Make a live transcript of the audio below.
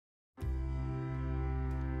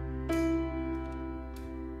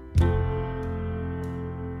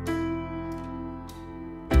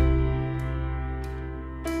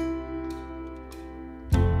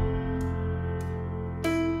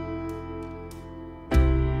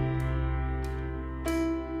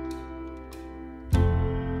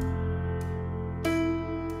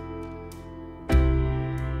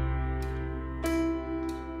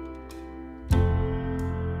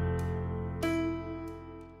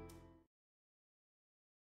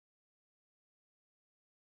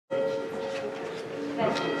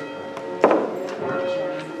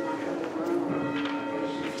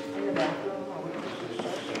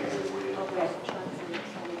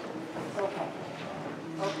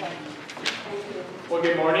Well,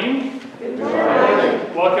 good morning. Good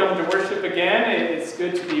morning. Welcome to worship again. It's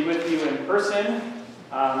good to be with you in person.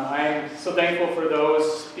 I'm so thankful for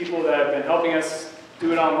those people that have been helping us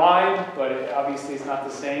do it online, but it obviously is not the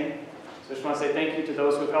same. So I just want to say thank you to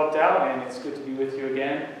those who have helped out, and it's good to be with you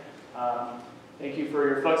again. Thank you for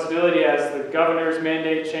your flexibility as the governor's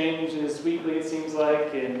mandate changes weekly, it seems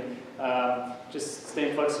like, and just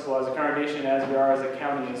staying flexible as a congregation as we are as a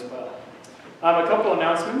county as well. A couple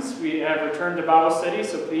announcements. We have returned to Bible study,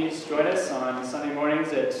 so please join us on Sunday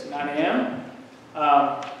mornings at 9 a.m.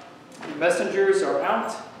 The messengers are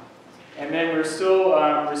out, and then we're still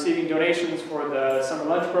receiving donations for the summer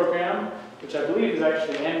lunch program, which I believe has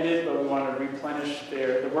actually ended, but we want to replenish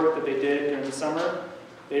the work that they did during the summer.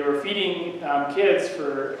 They were feeding kids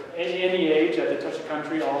for any age at the Touch of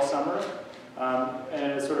Country all summer,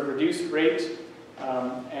 at a sort of reduced rate.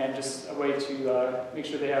 And just a way to make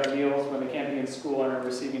sure they have meals when they can't be in school and are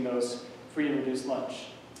receiving those free and reduced lunch.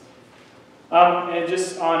 And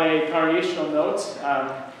just on a congregational note,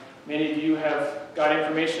 many of you have got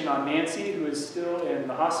information on Nancy, who is still in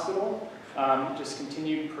the hospital. Just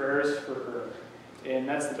continued prayers for her. And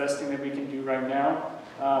that's the best thing that we can do right now.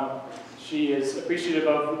 She is appreciative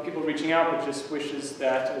of people reaching out, but just wishes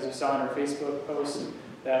that, as you saw in her Facebook post,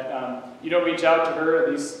 that you don't reach out to her,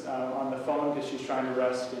 at least on the phone, because she's trying to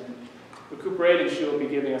rest and recuperate, and she will be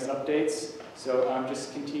giving us updates. So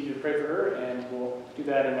just continue to pray for her, and we'll do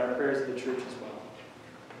that in our prayers of the church as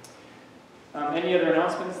well. Any other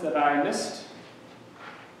announcements that I missed?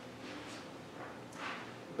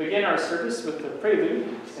 Begin our service with the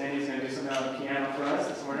prelude. Sandy's going to do something on the piano for us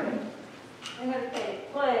this morning. I'm going to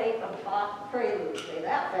play a Bach prelude. Say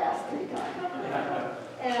that fast 3 times.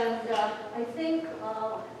 And I think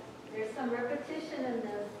there's some repetition in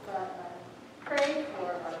this, but pray for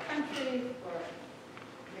our country, for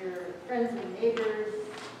your friends and neighbors,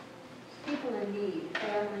 people in need,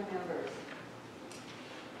 family members.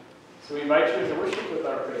 So we invite you to worship with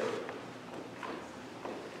our prelude.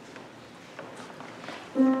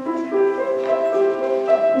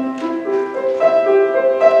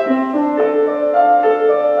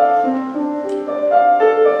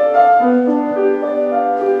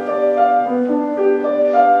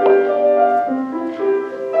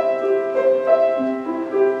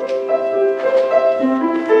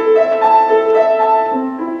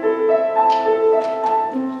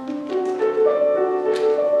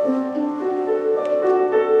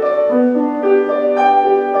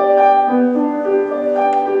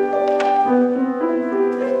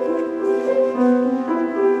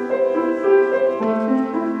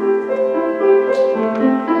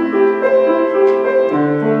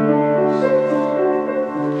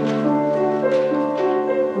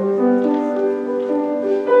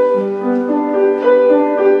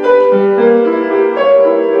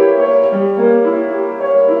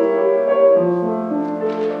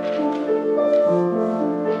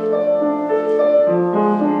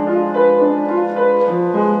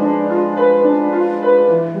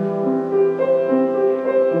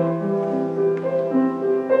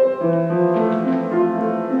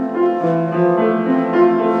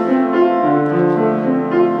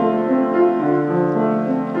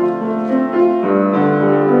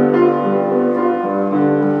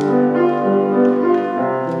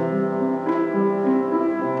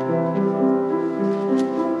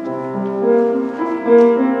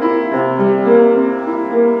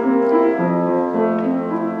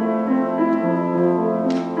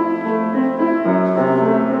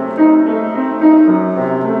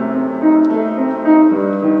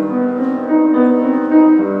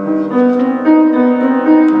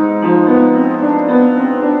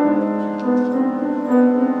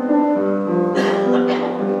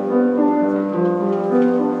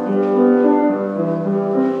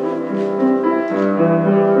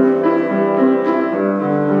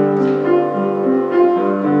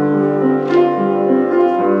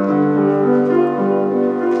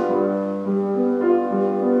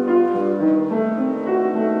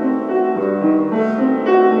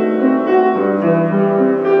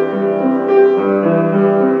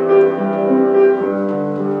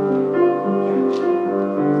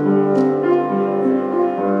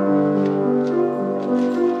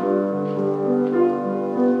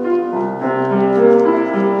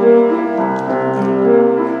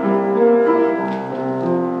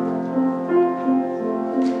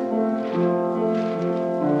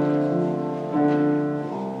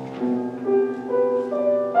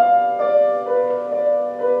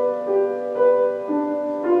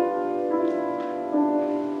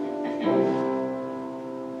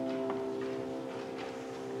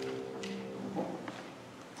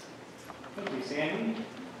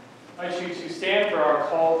 I invite you to stand for our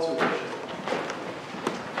call to worship.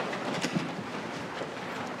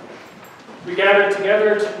 We gather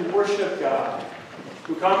together to worship God,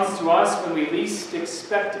 who comes to us when we least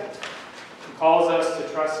expect it, and calls us to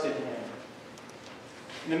trust in Him.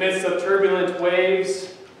 In the midst of turbulent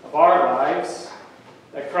waves of our lives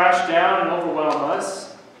that crash down and overwhelm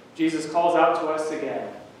us, Jesus calls out to us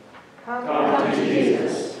again. Come to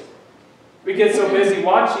Jesus. We get so busy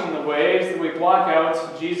watching the waves that we block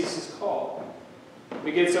out Jesus' call.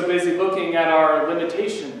 We get so busy looking at our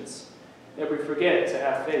limitations that we forget to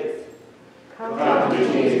have faith. Come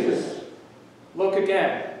to Jesus. Look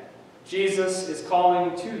again. Jesus is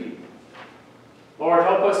calling to you. Lord,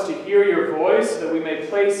 help us to hear your voice so that we may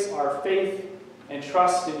place our faith and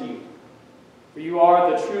trust in you. For you are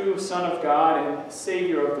the true Son of God and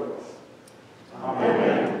Savior of the world.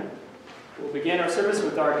 Amen. We'll begin our service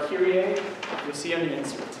with our Kyrie. You'll see on the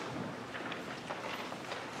insert.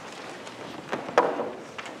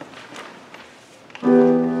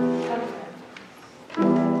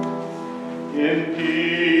 In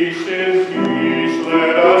peace,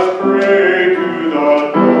 let us pray to the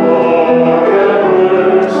Lord. Have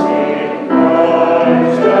mercy,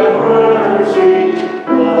 Christ, have mercy,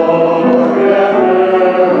 Lord, have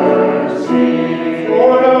mercy.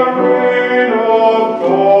 For the reign of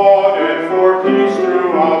God and for peace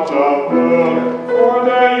throughout the world, for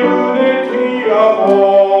the unity of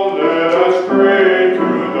all, let us pray to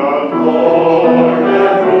the Lord.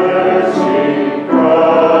 Have mercy,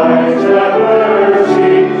 Christ, have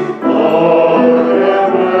mercy, Lord,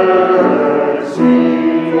 have mercy.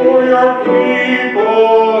 For your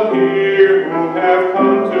people here who have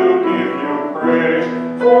come to give you praise,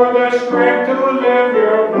 for the strength to live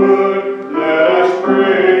your word, let us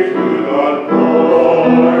pray to the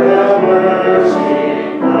Lord. Have mercy,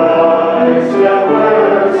 Christ, have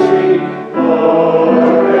mercy,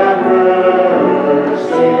 Lord, have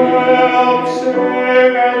mercy. Help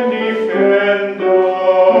save and defend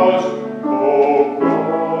us, O God.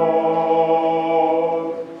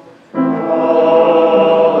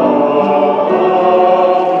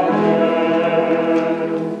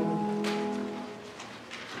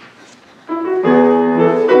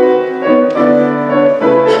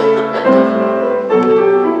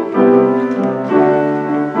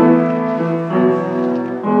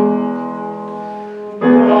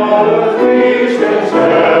 All of feast and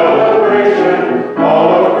celebration,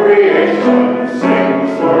 all of creation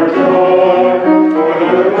sings for joy. For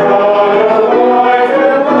the God of life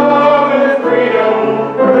and love and freedom,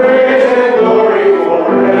 praise and glory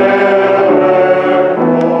forevermore.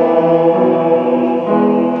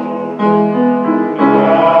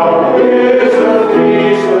 Now is the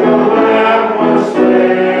feast of the Lamb once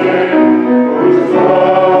slain, whose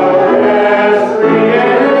blood has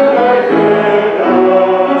reunited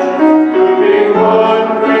us to be one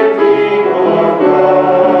great people of God.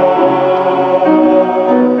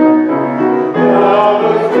 Now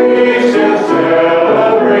the feast and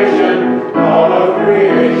celebration, all of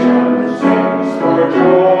creation sings for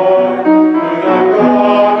joy. To the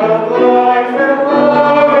God of life and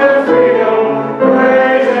love and freedom,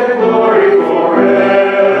 praise and glory forevermore.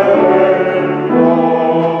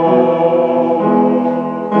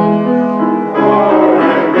 Power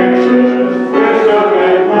and riches, wisdom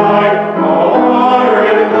and might, all honor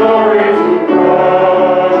and glory to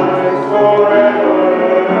Christ forever.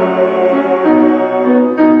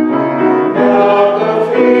 Now the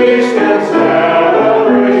feast and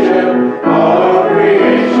celebration, all of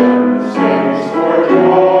creation sings for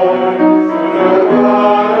joy. To the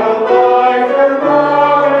God of life and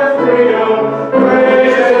love and freedom,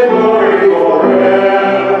 praise and glory forevermore.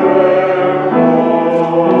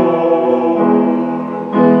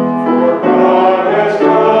 For God has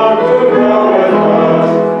come to dwell with us,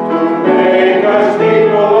 to make us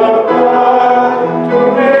people of God, to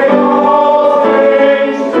make all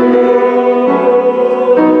things true.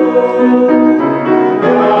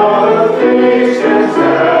 Now the feast and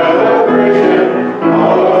celebration,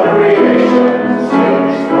 all of creation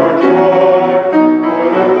sings for joy. For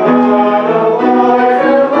the God of life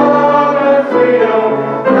and love and freedom,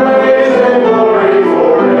 praise and glory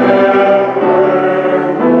forevermore.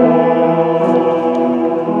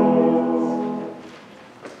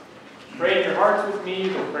 Pray in your hearts with me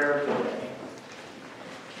the prayer of the day.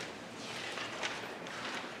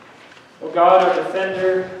 O God, our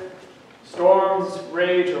defender, storms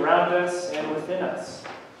rage around us and within us,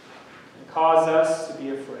 and cause us to be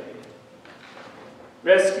afraid.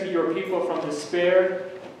 Rescue your people from despair,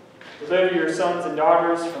 deliver your sons and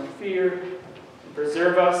daughters from fear, and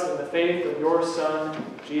preserve us in the faith of your Son,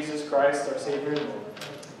 Jesus Christ, our Savior and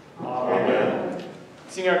Lord. Amen.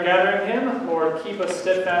 Sing our gathering hymn, Lord, keep us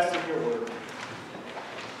steadfast in your word.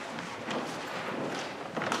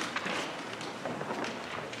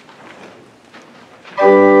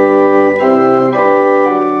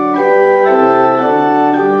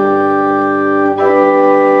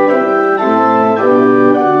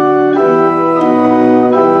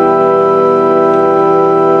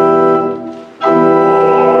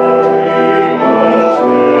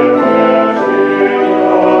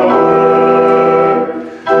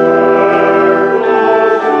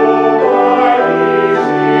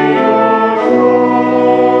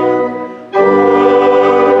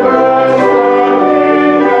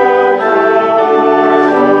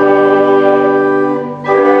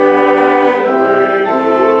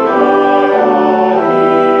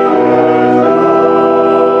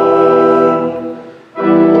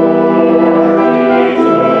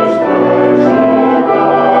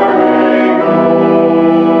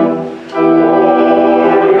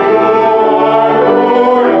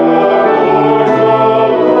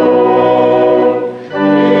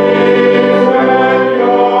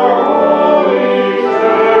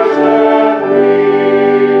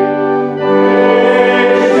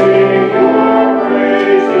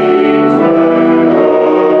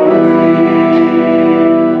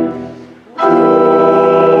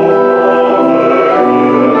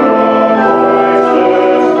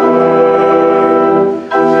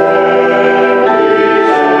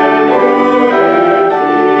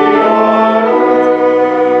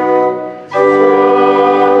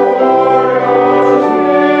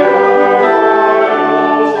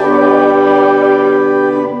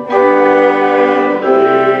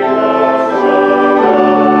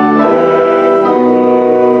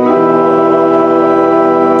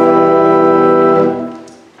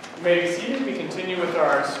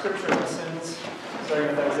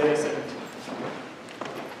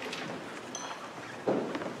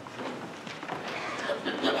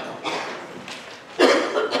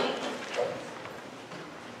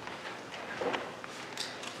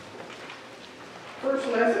 First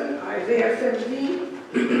lesson, Isaiah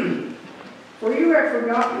 17. For you have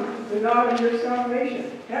forgotten the God of your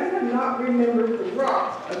salvation, and have not remembered the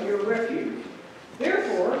rock of your refuge.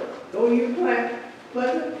 Therefore, though you plant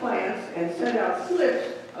pleasant plants and set out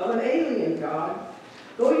slips of an alien God,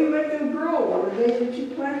 though you make them grow on the day that you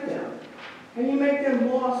plant them, and you make them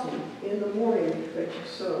blossom in the morning that you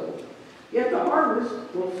sow, yet the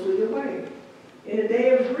harvest will flee away in a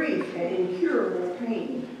day of grief and incurable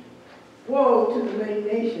pain. Woe to the many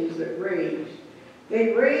nations that rage.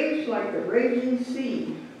 They rage like the raging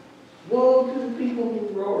sea. Woe to the people who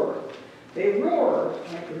roar. They roar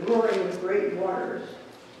like the roaring of great waters.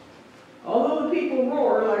 Although the people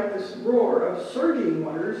roar like this roar of surging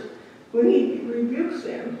waters, when he rebukes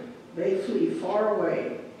them, they flee far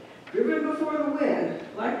away, driven before the wind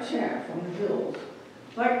like chaff on the hills,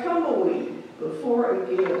 like tumbleweed before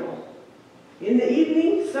a gale. In the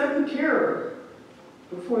evening, sudden terror.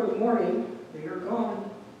 Before the morning, they are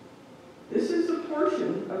gone. This is the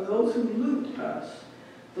portion of those who loot us,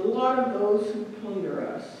 the lot of those who plunder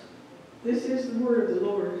us. This is the word of the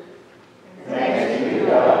Lord. Thanks be to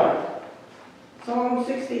God. Psalm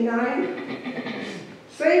 69.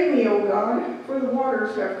 Save me, O God, for the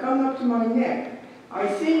waters have come up to my neck.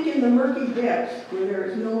 I sink in the murky depths where there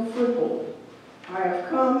is no foothold. I have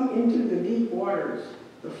come into the deep waters.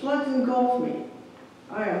 The floods engulf me.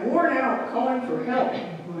 I am worn out calling for help.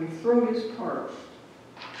 My throat is parched.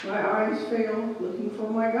 My eyes fail looking for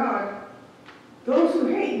my God. Those who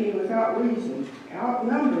hate me without reason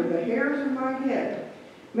outnumber the hairs of my head.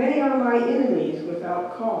 Many are my enemies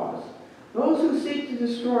without cause, those who seek to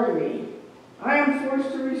destroy me. I am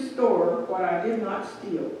forced to restore what I did not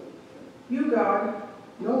steal. You, God,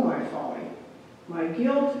 know my folly. My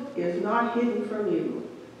guilt is not hidden from you.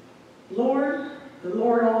 Lord, the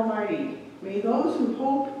Lord Almighty, may those who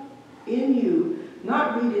hope in you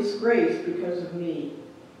not be disgraced because of me.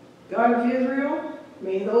 God of Israel,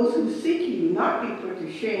 may those who seek you not be put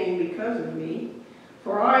to shame because of me.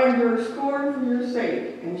 For I endure scorn for your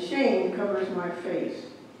sake, and shame covers my face.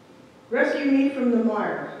 Rescue me from the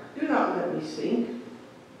mire. Do not let me sink.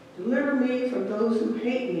 Deliver me from those who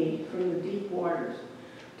hate me from the deep waters.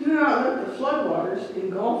 Do not let the floodwaters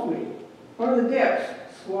engulf me, or the depths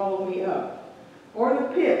swallow me up, or the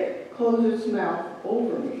pit close its mouth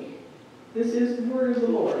over me. This is the word of the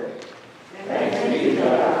Lord. Thanks be to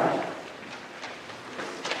God.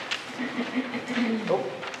 Oh.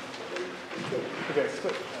 Okay,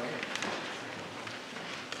 split.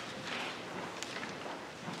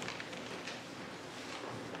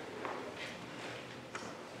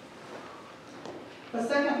 The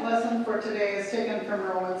second lesson for today is taken from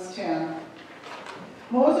Romans 10.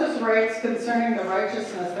 Moses writes concerning the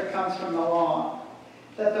righteousness that comes from the law,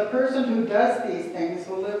 that the person who does these things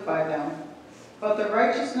will live by them. But the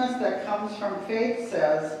righteousness that comes from faith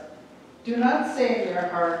says, do not say in your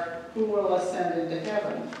heart, who will ascend into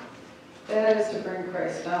heaven? That is to bring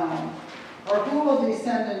Christ down. Or who will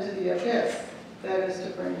descend into the abyss? That is to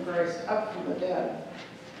bring Christ up from the dead.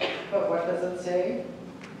 But what does it say?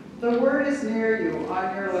 The word is near you,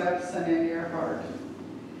 on your lips and in your heart.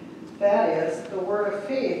 That is the word of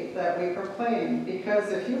faith that we proclaim,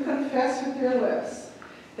 because if you confess with your lips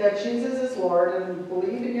that Jesus is Lord and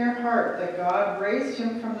believe in your heart that God raised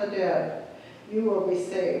him from the dead, you will be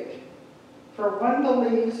saved. For one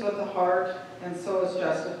believes with the heart and so is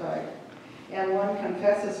justified, and one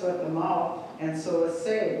confesses with the mouth and so is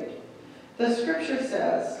saved. The scripture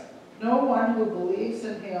says, no one who believes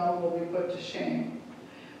in him will be put to shame.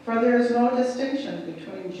 For there is no distinction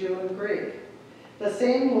between Jew and Greek. The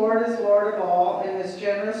same Lord is Lord of all and is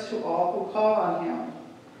generous to all who call on him.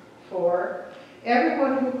 For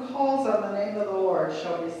everyone who calls on the name of the Lord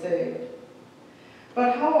shall be saved.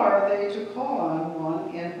 But how are they to call on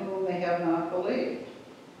one in whom they have not believed?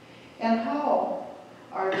 And how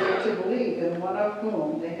are they to believe in one of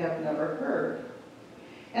whom they have never heard?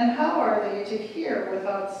 And how are they to hear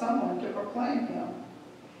without someone to proclaim him?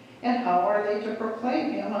 And how are they to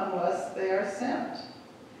proclaim him unless they are sent?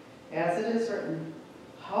 As it is written,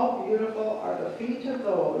 how beautiful are the feet of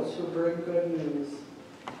those who bring good news.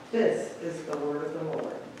 This is the word of the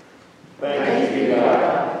Lord. Thanks be to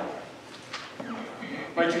God.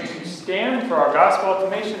 I invite you to stand for our gospel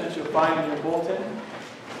acclamation that you'll find in your bulletin.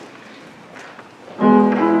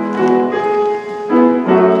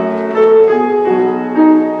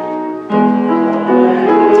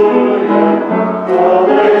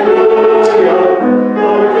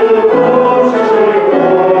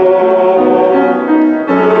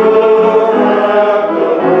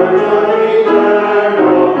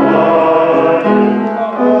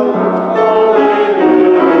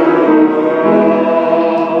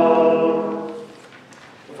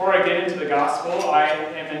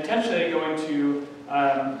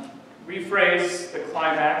 rephrase the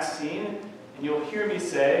climax scene, and you'll hear me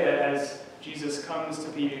say that as Jesus comes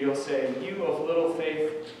to Peter, you'll say, "You of little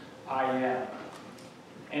faith, I am."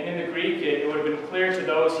 And in the Greek, it would have been clear to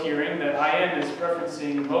those hearing that I am is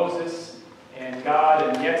referencing Moses and God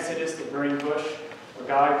and the Exodus, the burning bush, where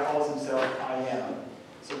God calls himself I am.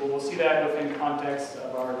 So we'll see that within context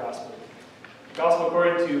of our gospel. Gospel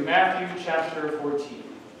according to Matthew chapter 14.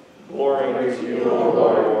 Glory to you, O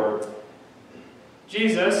Lord.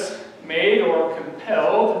 Jesus made or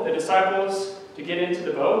compelled the disciples to get into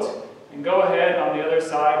the boat and go ahead on the other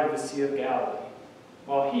side of the Sea of Galilee,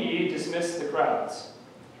 while he dismissed the crowds.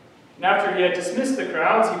 And after he had dismissed the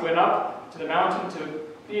crowds, he went up to the mountain to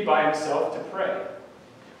be by himself to pray.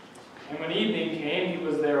 And when evening came, he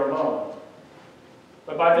was there alone.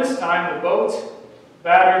 But by this time the boat,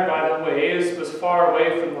 battered by the waves, was far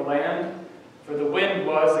away from the land, for the wind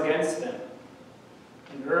was against them.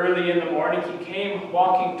 And early in the morning he came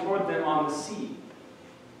walking toward them on the sea.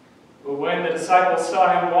 But when the disciples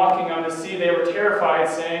saw him walking on the sea, they were terrified,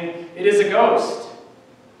 saying, "It is a ghost!"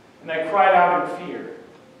 And they cried out in fear.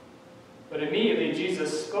 But immediately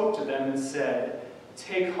Jesus spoke to them and said,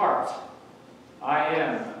 "Take heart, I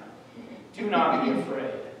am. Do not be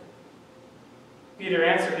afraid." Peter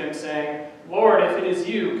answered him, saying, "Lord, if it is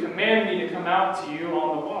you, command me to come out to you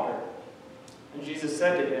on the water." And Jesus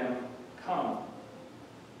said to him, "Come."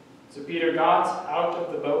 So Peter got out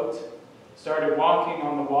of the boat, started walking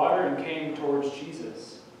on the water, and came towards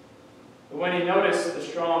Jesus. But when he noticed the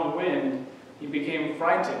strong wind, he became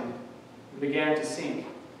frightened and began to sink.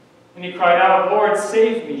 And he cried out, "Lord,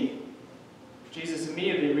 save me!" Jesus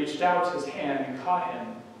immediately reached out his hand and caught him,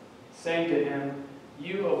 saying to him,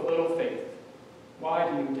 "You of little faith, why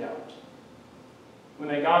do you doubt?" When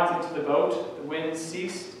they got into the boat, the wind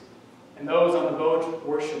ceased, and those on the boat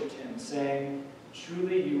worshipped him, saying,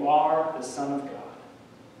 "Truly you are the Son of God."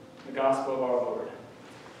 The Gospel of our Lord.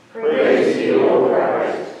 Praise to you, O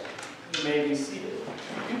Christ. You may be seated.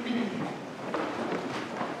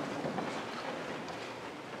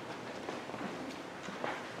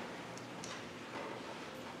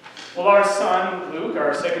 Well, our son, Luke,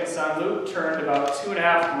 our second son, Luke, turned about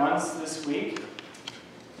 2.5 months this week.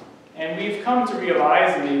 And we've come to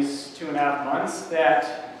realize in these 2.5 months that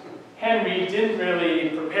Henry didn't really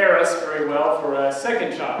prepare us very well for a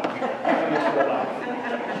second child coming into our life.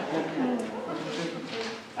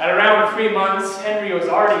 At around 3 months, Henry was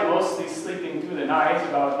already mostly sleeping through the night,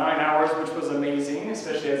 about 9 hours, which was amazing,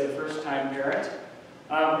 especially as a first-time parent.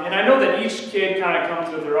 And I know that each kid kind of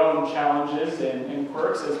comes with their own challenges and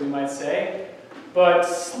quirks, as we might say. But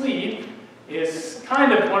sleep is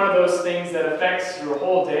kind of one of those things that affects your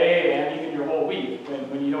whole day and even your whole week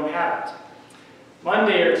when you don't have it.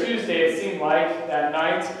 Monday or Tuesday, it seemed like that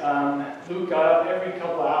night, Luke got up every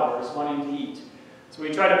couple hours wanting to eat. So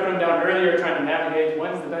we tried to put him down earlier, trying to navigate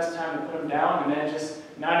when's the best time to put him down, and then just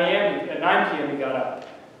 9 p.m. he got up.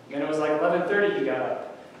 And then it was like 11:30 he got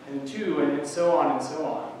up, and 2, and so on and so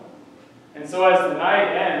on. And so as the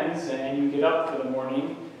night ends and you get up for the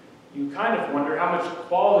morning, you kind of wonder how much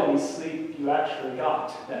quality sleep you actually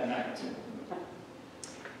got that night.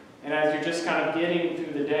 And as you're just kind of getting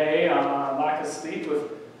through the day on lack of sleep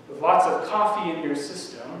with lots of coffee in your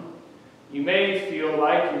system, you may feel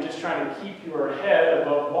like you're just trying to keep your head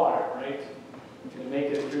above water, right? To make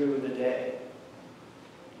it through the day.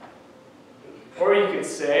 Or you could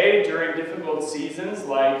say, during difficult seasons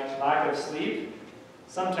like lack of sleep,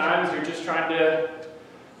 sometimes you're just trying to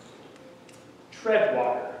tread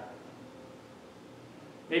water.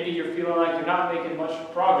 Maybe you're feeling like you're not making much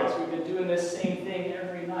progress. We've been doing this same thing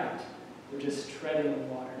every night. We're just treading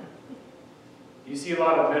water. Do you see a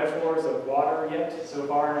lot of metaphors of water yet so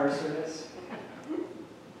far in our service?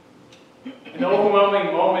 In the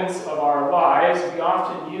overwhelming moments of our lives, we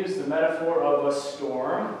often use the metaphor of a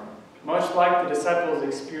storm, much like the disciples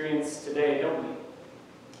experienced today, don't we?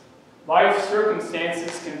 Life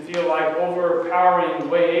circumstances can feel like overpowering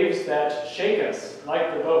waves that shake us,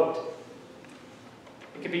 like the boat.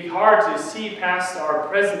 It can be hard to see past our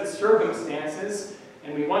present circumstances,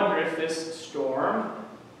 and we wonder if this storm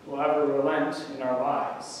will ever relent in our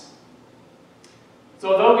lives.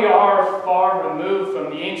 So although we are far removed from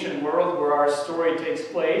the ancient world where our story takes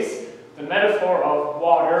place, the metaphor of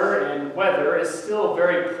water and weather is still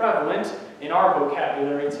very prevalent in our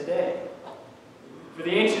vocabulary today. For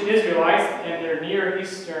the ancient Israelites and their Near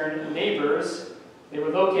Eastern neighbors, they were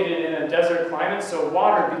located in a desert climate, so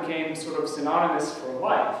water became sort of synonymous for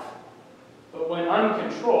life. But when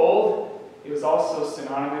uncontrolled, it was also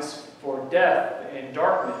synonymous for death and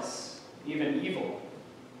darkness, even evil.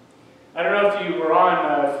 I don't know if you were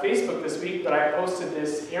on Facebook this week, but I posted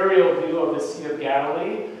this aerial view of the Sea of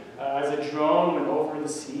Galilee as a drone went over the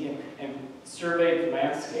sea and surveyed the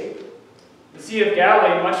landscape. The Sea of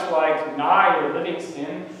Galilee, much like Nye or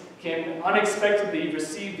Livingston, can unexpectedly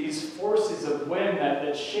receive these forces of wind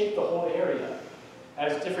that shake the whole area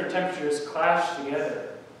as different temperatures clash together.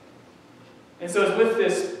 And so it's with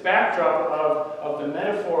this backdrop of the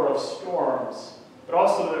metaphor of storms, but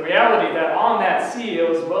also the reality that on that sea it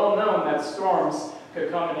was well known that storms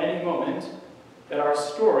could come at any moment, that our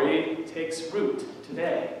story takes root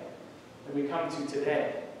today, that we come to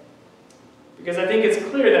today. Because I think it's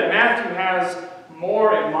clear that Matthew has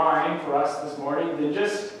more in mind for us this morning than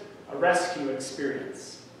just a rescue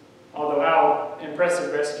experience. Although how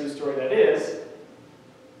impressive rescue story that is,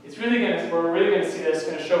 we're really going to see that's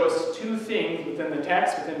going to show us two things within the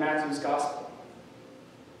text, within Matthew's gospel.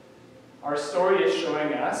 Our story is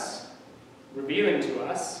showing us, revealing to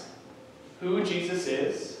us, who Jesus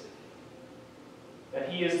is, that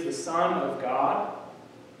he is the Son of God,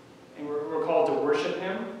 and we're called to worship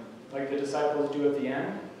him, like the disciples do at the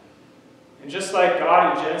end. And just like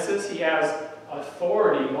God in Genesis, he has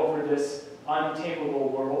authority over this untamable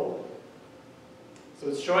world. So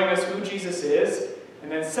it's showing us who Jesus is. And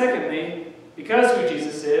then secondly, because who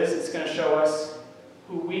Jesus is, it's going to show us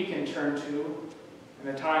who we can turn to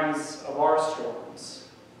in the times of our storms,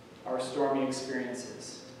 our stormy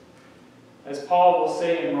experiences. As Paul will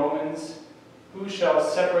say in Romans, who shall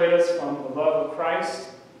separate us from the love of Christ?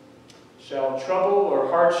 Shall trouble or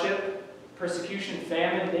hardship, persecution,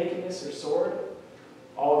 famine, nakedness, or sword?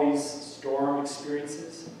 All these storm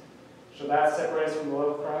experiences. Shall that separate us from the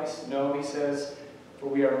love of Christ? No, he says, for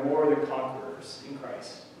we are more than conquerors in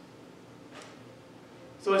Christ.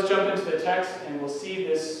 So let's jump into the text and we'll see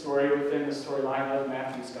this story within the storyline of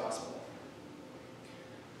Matthew's Gospel.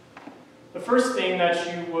 The first thing that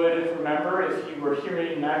you would remember if you were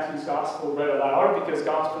hearing Matthew's Gospel read aloud, because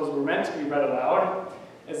Gospels were meant to be read aloud,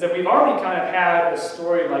 is that we've already kind of had a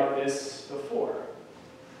story like this before.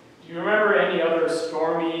 Do you remember any other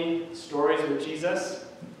stormy stories with Jesus?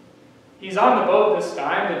 He's on the boat this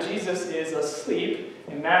time, but Jesus is asleep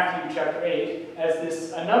in Matthew chapter 8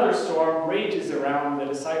 as another storm rages around the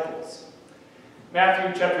disciples.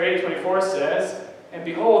 Matthew chapter 8:24 says, and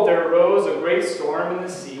behold, there arose a great storm in the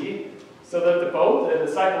sea, so that the boat the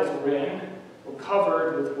disciples were in were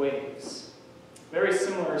covered with waves. Very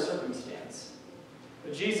similar circumstance.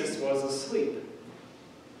 But Jesus was asleep.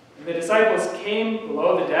 And the disciples came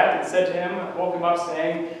below the deck and said to him, woke him up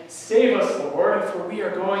saying, save us, Lord, for we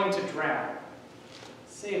are going to drown.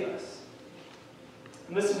 Save us.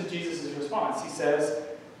 And listen to Jesus' response. He says,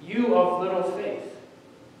 You of little faith,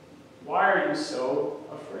 why are you so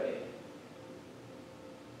afraid?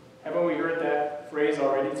 Haven't we heard that phrase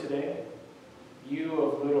already today? You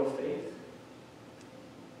of little faith.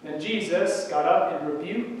 Then Jesus got up and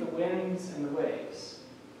rebuked the winds and the waves.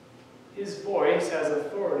 His voice has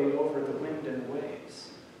authority over the wind and the waves.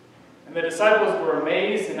 And the disciples were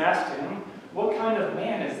amazed and asked him, what kind of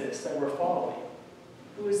man is this that we're following?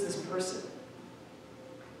 Who is this person?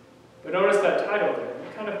 But notice that title there.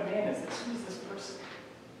 What kind of man is this? Who is this person?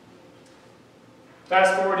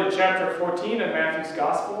 Fast forward to chapter 14 of Matthew's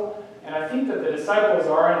Gospel, and I think that the disciples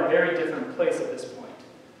are in a very different place at this point.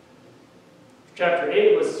 Chapter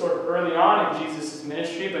 8 was sort of early on in Jesus'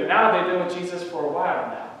 ministry, but now they've been with Jesus for a while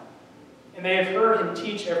now. And they have heard him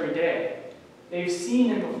teach every day. They've seen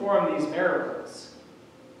him perform these miracles.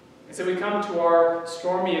 And so we come to our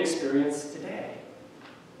stormy experience today.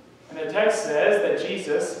 And the text says that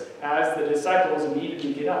Jesus has the disciples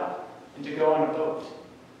immediately get up and to go on a boat.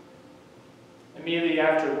 Immediately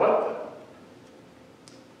after what, though?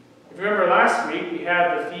 If you remember last week, we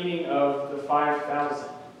had the feeding of the 5,000,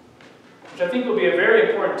 which I think will be a very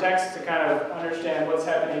important text to kind of understand what's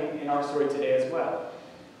happening in our story today as well.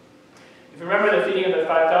 If you remember the feeding of the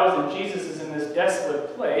 5,000, Jesus is in this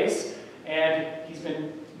desolate place, and he's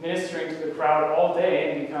been ministering to the crowd all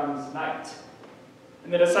day, and it becomes night.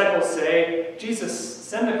 And the disciples say, Jesus,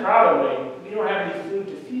 send the crowd away. We don't have any food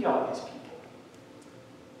to feed all these people.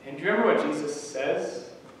 And do you remember what Jesus says?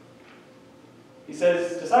 He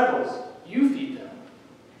says, disciples, you feed them.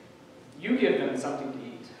 You give them something to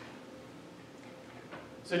eat.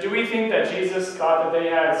 So do we think that Jesus thought that they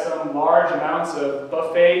had some large amounts of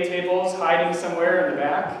buffet tables hiding somewhere in the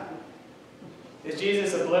back? Is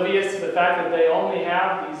Jesus oblivious to the fact that they only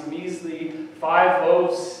have these measly 5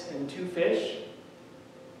 loaves and 2 fish?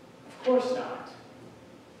 Of course not.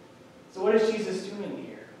 So what is Jesus doing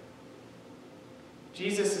here?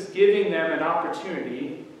 Jesus is giving them an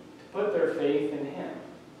opportunity to put their faith in him.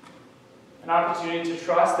 An opportunity to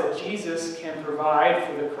trust that Jesus can provide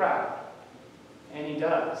for the crowd. And he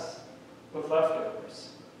does, with leftovers.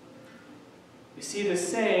 We see the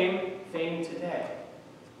same thing today.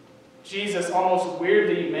 Jesus almost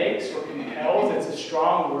weirdly makes or compels, it's a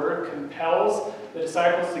strong word, compels the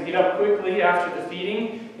disciples to get up quickly after the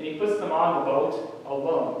feeding, and he puts them on the boat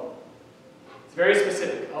alone. It's very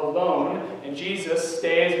specific, alone, and Jesus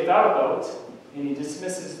stays without a boat, and he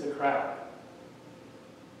dismisses the crowd.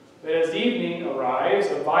 But as evening arrives,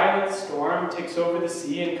 a violent storm takes over the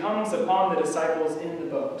sea and comes upon the disciples in the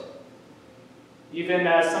boat. Even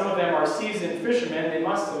as some of them are seasoned fishermen, they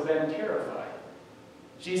must have been terrified.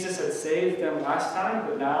 Jesus had saved them last time,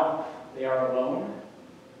 but now they are alone.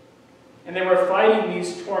 And they were fighting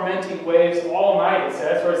these tormenting waves all night, it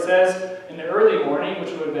says, where it says in the early morning,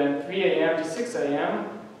 which would have been 3 a.m. to 6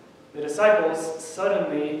 a.m., the disciples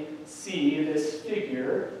suddenly see this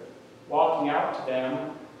figure walking out to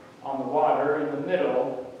them on the water in the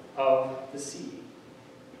middle of the sea.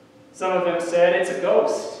 Some of them said, it's a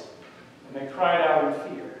ghost, and they cried out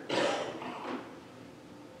in fear.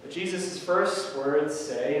 But Jesus' first words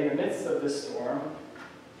say, in the midst of the storm,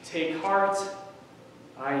 take heart,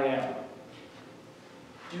 I am.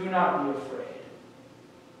 Do not be afraid.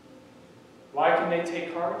 Why can they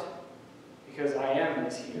take heart? Because I am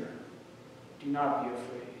is here. Do not be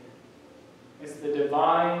afraid. It's the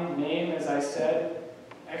divine name, as I said,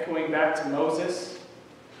 echoing back to Moses,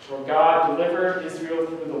 where God delivered Israel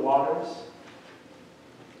through the waters.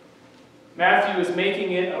 Matthew is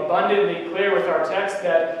making it abundantly clear with our text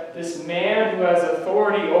that this man who has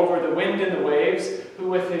authority over the wind and the waves, who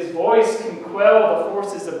with his voice can quell the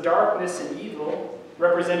forces of darkness and evil,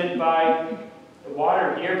 represented by the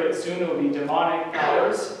water here, but soon it will be demonic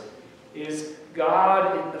powers, is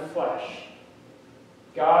God in the flesh.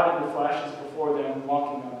 God in the flesh is before them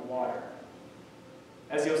walking on the water.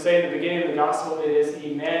 As you'll say in the beginning of the gospel, it is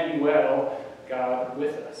Emmanuel, God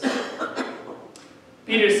with us.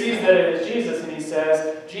 Peter sees that it is Jesus, and he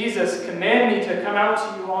says, Jesus, command me to come out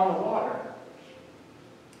to you on the water.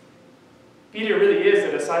 Peter really is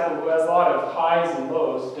a disciple who has a lot of highs and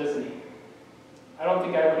lows, doesn't he? I don't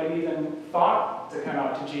think I would have even thought to come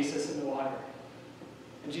out to Jesus in the water.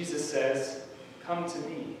 And Jesus says, come to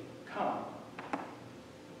me, come.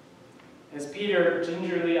 As Peter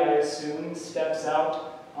gingerly, I assume, steps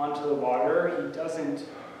out onto the water, he doesn't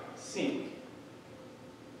sink.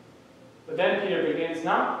 But then Peter begins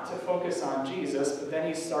not to focus on Jesus, but then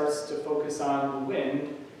he starts to focus on the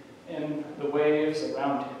wind and the waves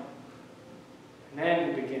around him. And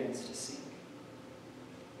then he begins to sink.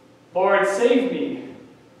 Lord, save me!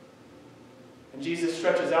 And Jesus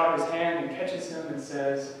stretches out his hand and catches him and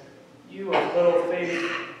says, you of little faith,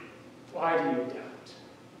 Why do you doubt?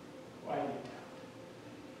 Why do you doubt?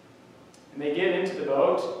 And they get into the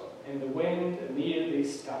boat, and the wind immediately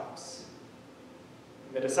stops.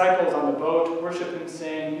 The disciples on the boat worship him,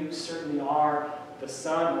 saying, "You certainly are the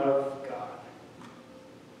Son of God."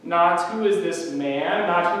 Not, "Who is this man?"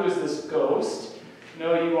 Not, "Who is this ghost?"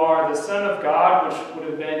 No, you are the Son of God, which would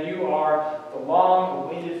have been, you are the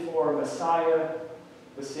long-awaited-for Messiah,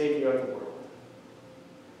 the Savior of the world.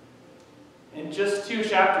 In just 2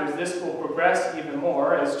 chapters, this will progress even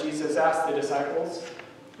more as Jesus asks the disciples,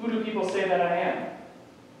 "Who do people say that I am?"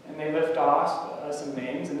 And they lift off some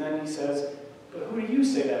names, and then he says, "But who do you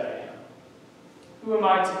say that I am? Who am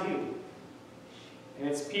I to you?" And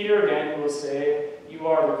it's Peter again who will say, "You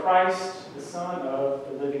are the Christ, the Son of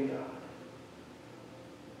the living God."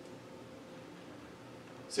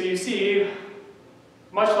 So you see,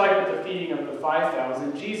 much like with the feeding of the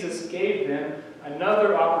 5,000, Jesus gave them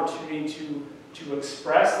another opportunity to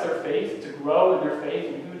express their faith, to grow in their faith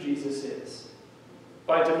in who Jesus is.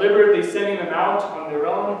 By deliberately sending them out on their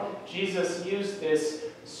own, Jesus used this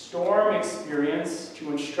storm experience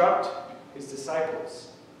to instruct his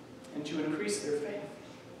disciples and to increase their faith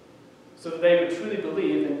so that they would truly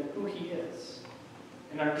believe in who he is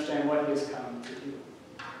and understand what he has come to do.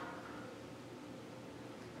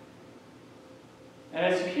 And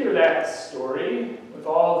as you hear that story, with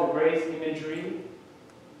all the great imagery,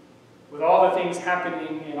 with all the things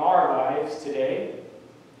happening in our lives today,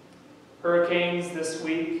 hurricanes this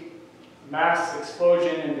week, mass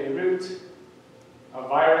explosion in Beirut, a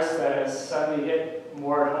virus that has suddenly hit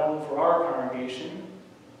more at home for our congregation,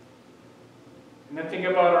 and then think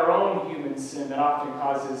about our own human sin that often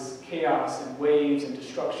causes chaos and waves and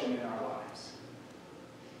destruction in our lives.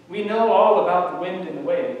 We know all about the wind and the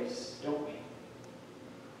waves, don't we?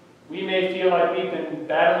 We may feel like we've been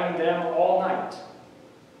battling them all night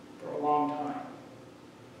for a long time.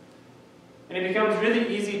 And it becomes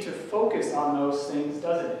really easy to focus on those things,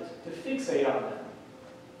 doesn't it? To fixate on them.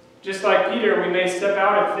 Just like Peter, we may step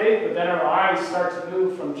out in faith, but then our eyes start to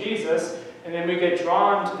move from Jesus, and then we get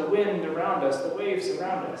drawn to the wind around us, the waves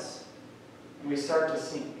around us, and we start to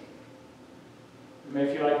sink. We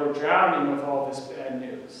may feel like we're drowning with all this bad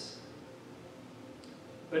news.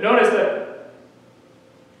 But notice that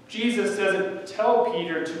Jesus doesn't tell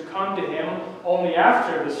Peter to come to him only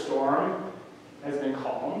after the storm has been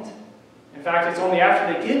calmed. In fact, it's only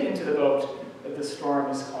after they get into the boat that the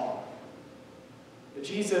storm is calmed. But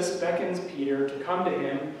Jesus beckons Peter to come to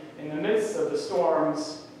him in the midst of the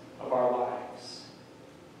storms of our lives,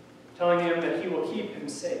 telling him that he will keep him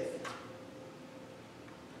safe.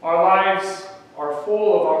 Our lives are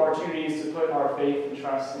full of opportunities to put our faith and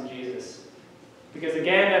trust in Jesus. Because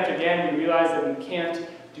again after again, we realize that we can't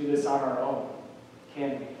do this on our own,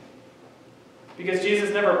 can we? Because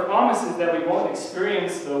Jesus never promises that we won't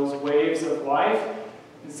experience those waves of life.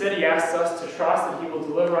 Instead, he asks us to trust that he will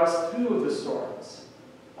deliver us through the storms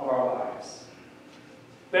of our lives,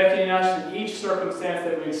 beckoning us in each circumstance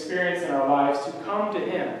that we experience in our lives to come to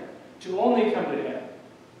him, to only come to him.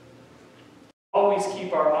 Always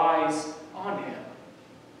keep our eyes on him,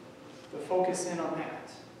 to focus in on that.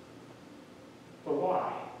 But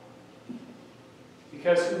why?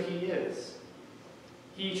 Because who he is.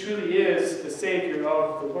 He truly is the Savior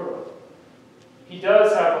of the world. He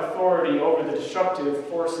does have authority over the destructive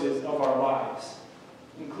forces of our lives,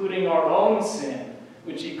 including our own sin,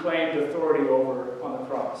 which he claimed authority over on the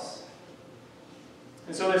cross.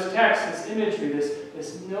 And so this text, this imagery,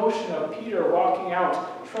 this notion of Peter walking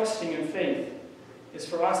out, trusting in faith, is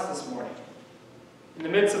for us this morning. In the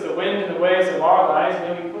midst of the wind and the waves of our lives,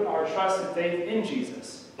 may we put our trust and faith in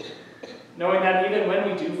Jesus, knowing that even when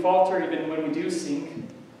we do falter, even when we do sink,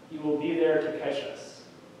 he will be there to catch us,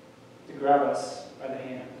 to grab us by the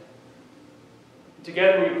hand.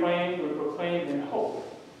 Together we proclaim in hope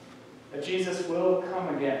that Jesus will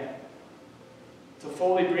come again to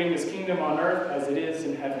fully bring his kingdom on earth as it is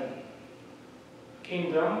in heaven. A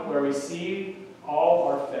kingdom where we see all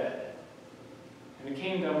are fed, and a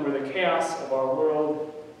kingdom where the chaos of our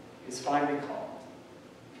world is finally calmed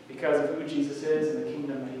because of who Jesus is and the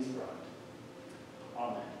kingdom that he's brought.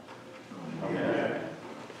 Amen. Amen.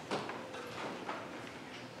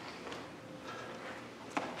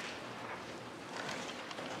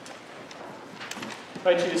 I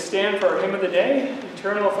invite you to stand for our hymn of the day,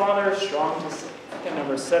 Eternal Father, Strong to Save, hymn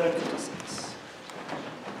number 756.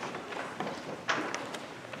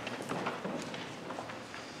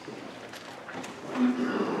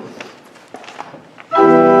 Amen.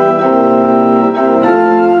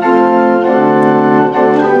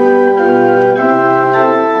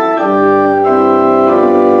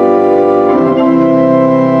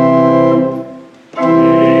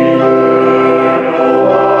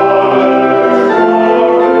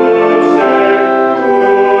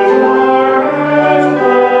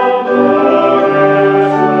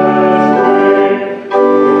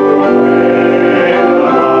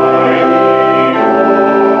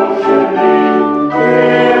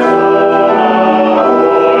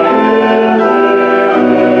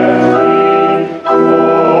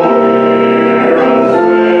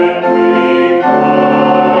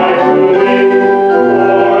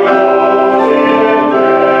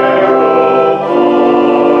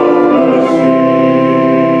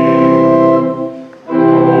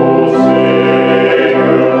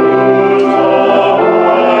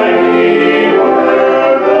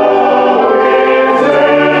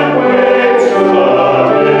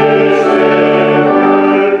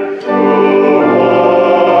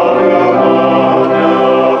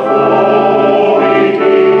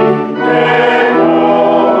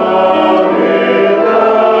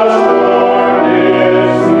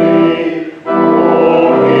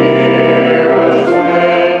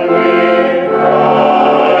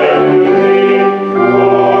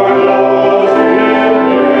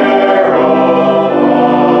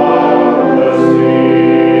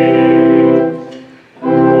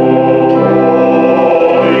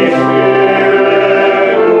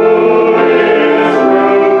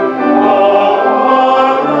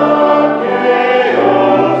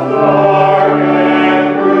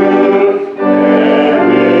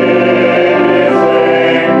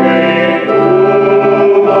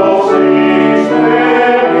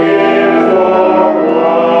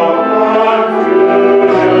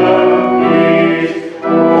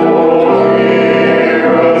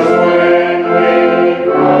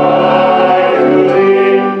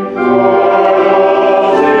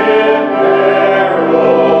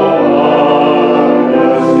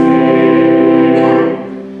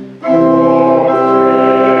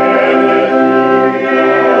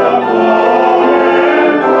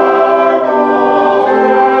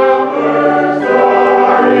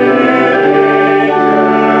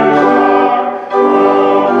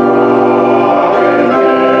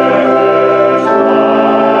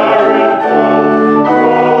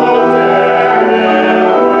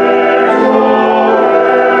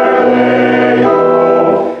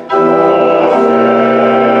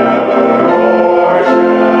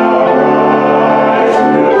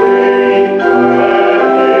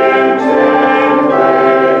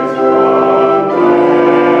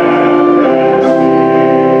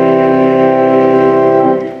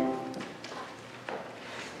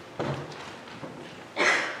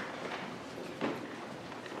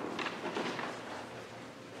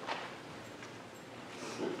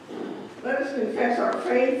 Let us confess our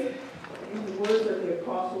faith in the words of the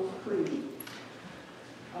Apostles' Creed.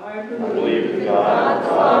 I believe in God,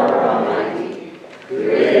 Father Almighty,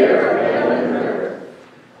 creator of heaven and earth.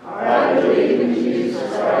 I believe in Jesus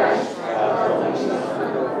Christ, our only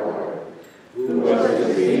Son, our Lord, who was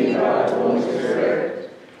conceived by the Holy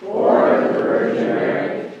Spirit, born of the Virgin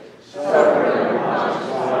Mary, suffered under Pontius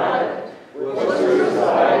Pilate, was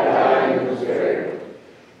crucified, died, and was buried.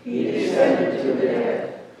 He descended to the dead.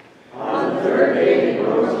 On the third day he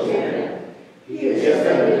rose again. He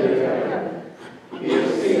ascended to heaven. He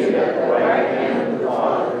is seated at the right hand of the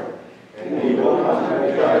Father, and he will come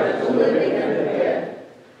to judge the living and the dead.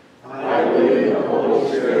 I believe in the Holy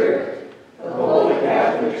Spirit, the Holy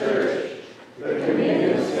Catholic Church, the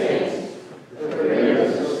communion of saints, the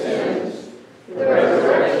forgiveness of sins, the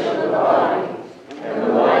resurrection of the body, and the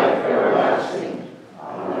life everlasting.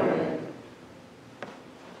 Amen.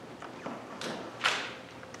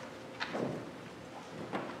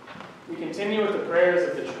 We continue with the prayers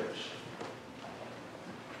of the church.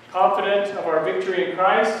 Confident of our victory in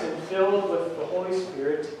Christ and filled with the Holy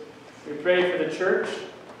Spirit, we pray for the church,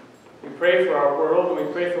 we pray for our world, and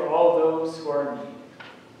we pray for all those who are in need,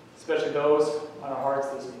 especially those on our hearts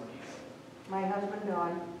this morning. My husband,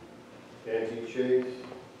 Don. Nancy Chase,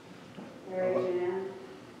 Mary Jeanne.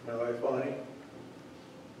 my wife Bonnie,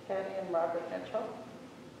 Patty and Robert Mitchell.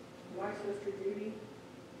 My sister Judy.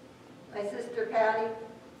 My sister Patty.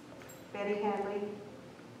 Betty Hanley.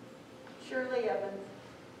 Shirley Evans.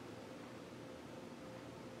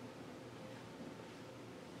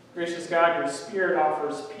 Gracious God, your Spirit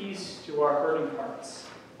offers peace to our hurting hearts.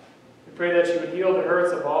 We pray that you would heal the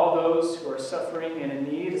hurts of all those who are suffering and in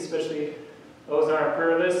need, especially those on our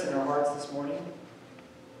prayer list in our hearts this morning.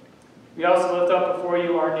 We also lift up before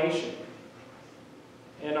you our nation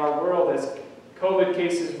and our world. As COVID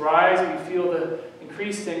cases rise, we feel the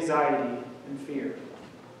increased anxiety and fear.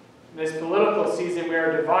 In this political season, we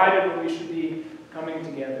are divided when we should be coming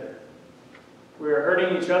together. We are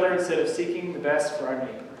hurting each other instead of seeking the best for our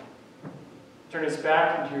neighbor. Turn us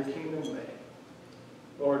back into your kingdom way.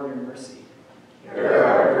 Lord, in your mercy. hear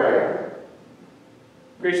our prayer.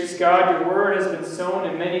 Gracious God, your word has been sown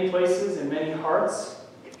in many places and many hearts.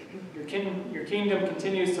 Your kingdom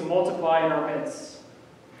continues to multiply in our midst.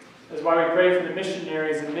 That's why we pray for the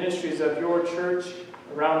missionaries and ministries of your church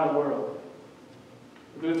around the world.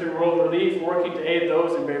 Lutheran World Relief working to aid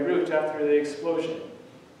those in Beirut after the explosion.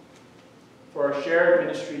 For our shared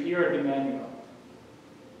ministry here at Emmanuel.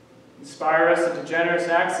 Inspire us into generous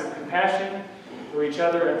acts of compassion for each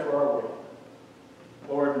other and for our world.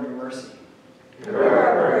 Lord, in your mercy. Hear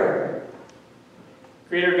our prayer.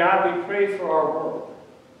 Creator God, we pray for our world.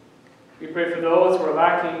 We pray for those who are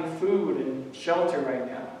lacking food and shelter right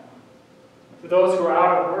now. For those who are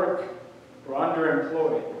out of work or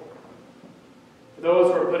underemployed. For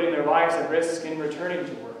those who are putting their lives at risk in returning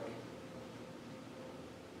to work.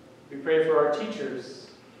 We pray for our teachers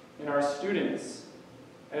and our students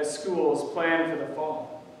as schools plan for the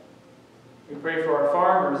fall. We pray for our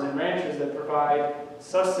farmers and ranchers that provide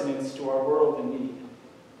sustenance to our world in need.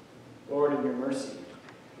 Lord, in your mercy.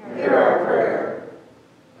 Hear our prayer.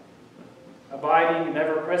 Abiding and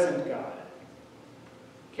ever-present God.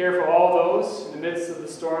 Care for all those in the midst of the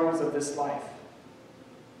storms of this life.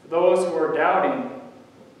 For those who are doubting,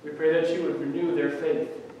 we pray that you would renew their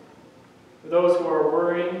faith. For those who are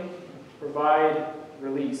worrying, provide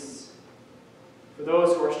release. For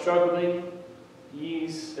those who are struggling,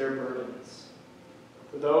 ease their burdens.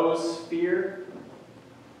 For those fear,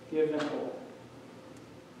 give them hope.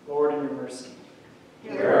 Lord, in your mercy.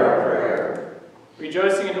 Hear our prayer.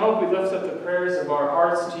 Rejoicing in hope, we lift up the prayers of our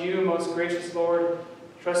hearts to you, most gracious Lord,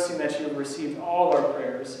 trusting that you have received all our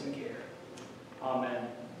prayers and care. Amen.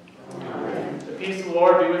 Amen. The peace of the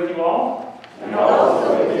Lord be with you all. And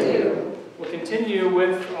also with you. We'll continue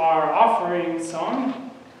with our offering song.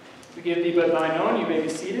 We give thee but thine own. You may be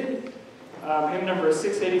seated. Hymn number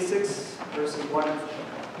 686, verses 1 and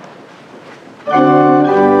 4.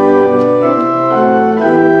 Amen.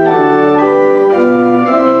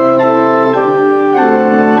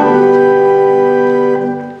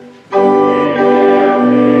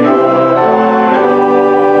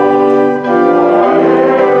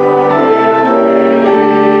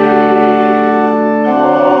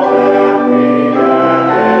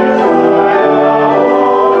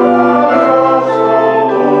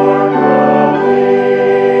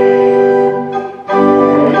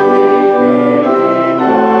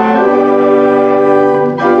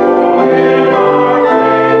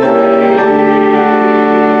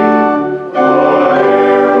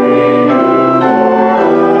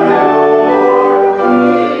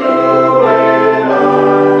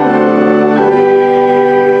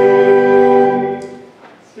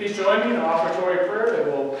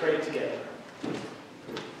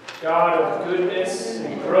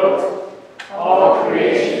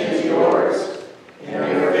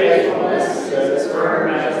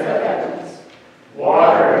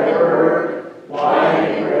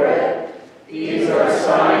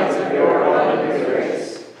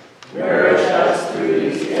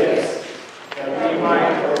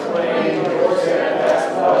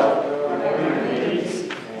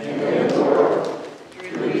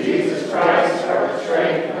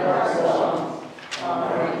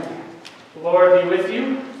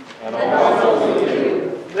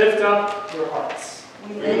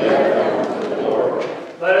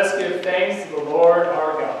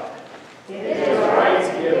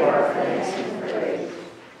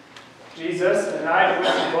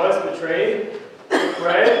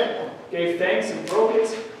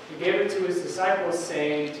 it to his disciples,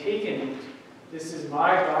 saying, "Take and eat. This is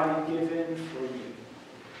my body given for you.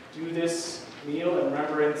 Do this meal in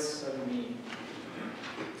remembrance of me."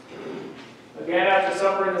 Again, after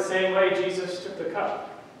supper, in the same way, Jesus took the cup,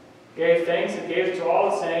 gave thanks, and gave it to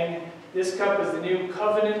all, saying, "This cup is the new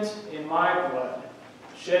covenant in my blood,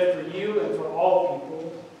 shed for you and for all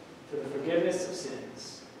people for the forgiveness of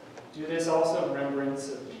sins. Do this also in remembrance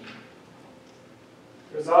of me."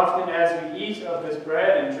 For as often as we eat of this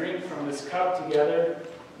bread and drink from this cup together,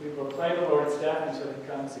 we proclaim the Lord's death until he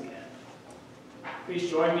comes again. Please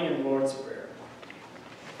join me in the Lord's Prayer.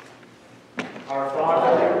 Our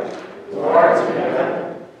Father, who art in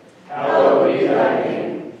heaven, hallowed be thy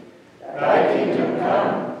name. Thy kingdom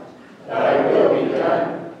come, thy will be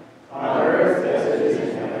done, on earth as it is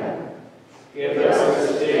in heaven. Give us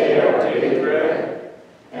this day our daily bread,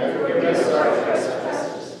 and forgive us our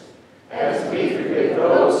trespasses, as we forgive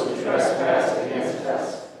those who trespass against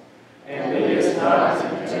us. And lead us not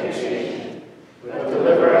into temptation, but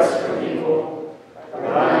deliver us from evil. For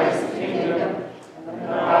thine is the kingdom, and the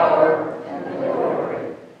power, and the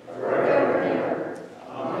glory, forever and ever.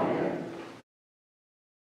 Amen.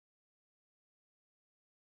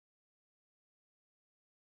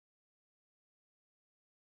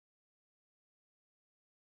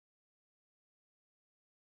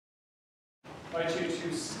 I invite you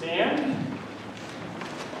to stand.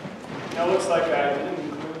 Now it looks like I didn't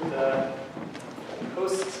include the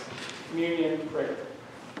post-communion prayer.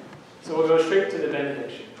 So we'll go straight to the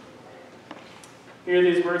benediction. Hear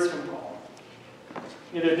these words from Paul.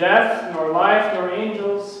 "Neither death, nor life, nor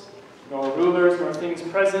angels, nor rulers, nor things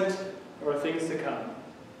present, nor things to come,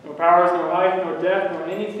 nor powers, nor height, nor depth, nor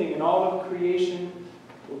anything in all of creation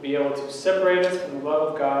will be able to separate us from the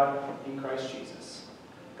love of God in Christ Jesus.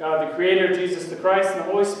 God, the Creator, Jesus the Christ, and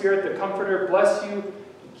the Holy Spirit, the Comforter, bless you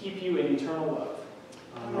and keep you in eternal love."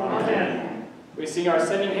 Amen. We sing our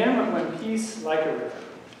sending hymn, "When Peace Like a River."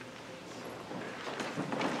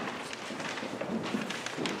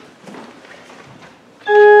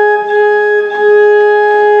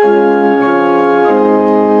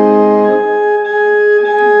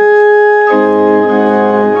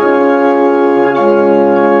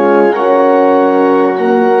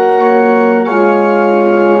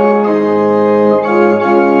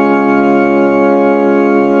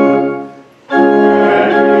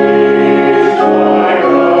 Like a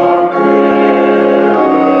river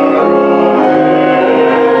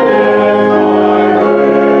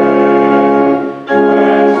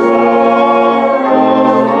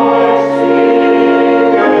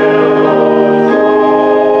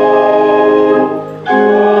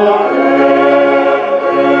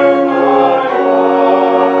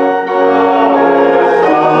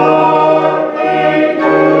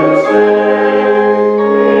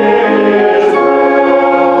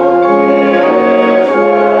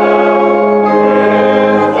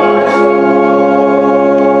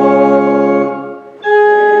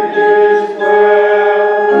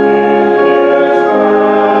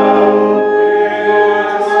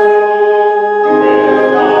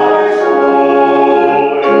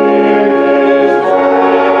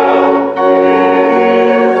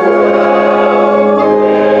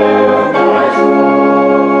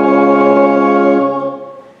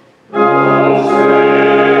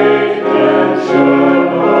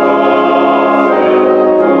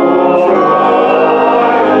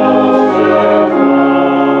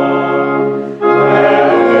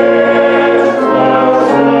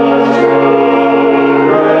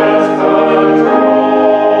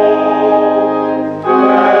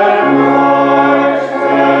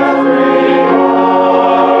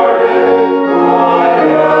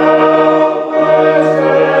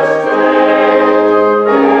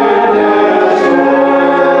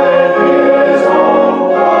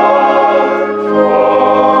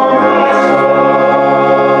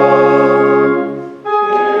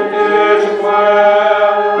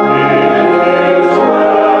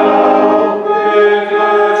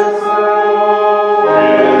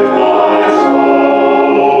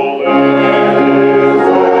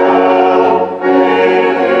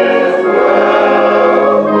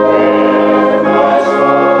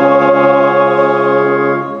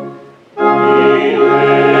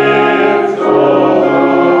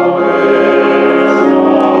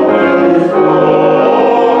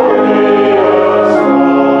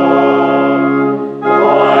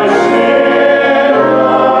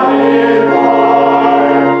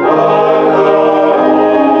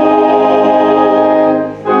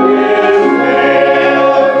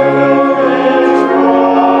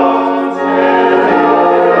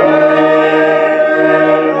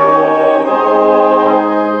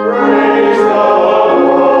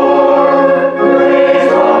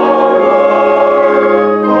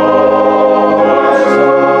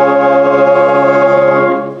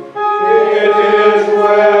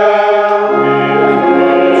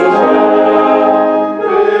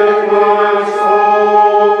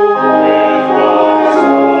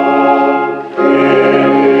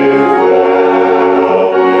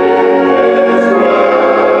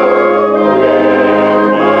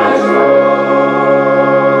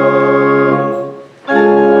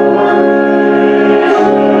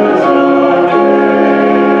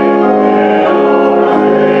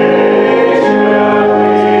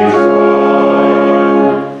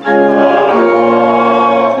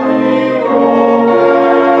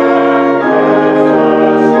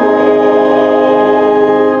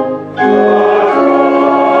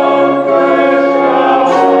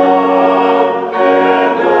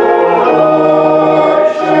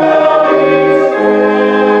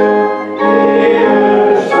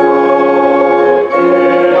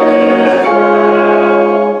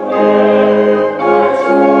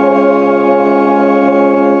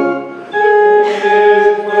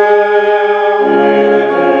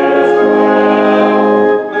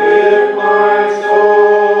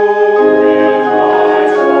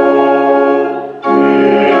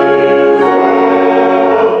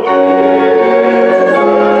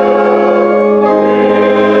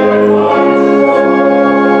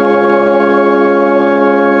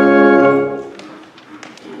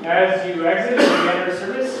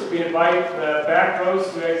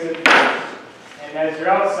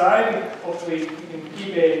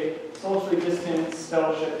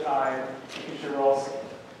time, making sure we're all safe.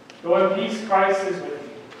 Go in peace, Christ is with you.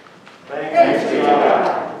 Thanks be to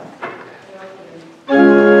God.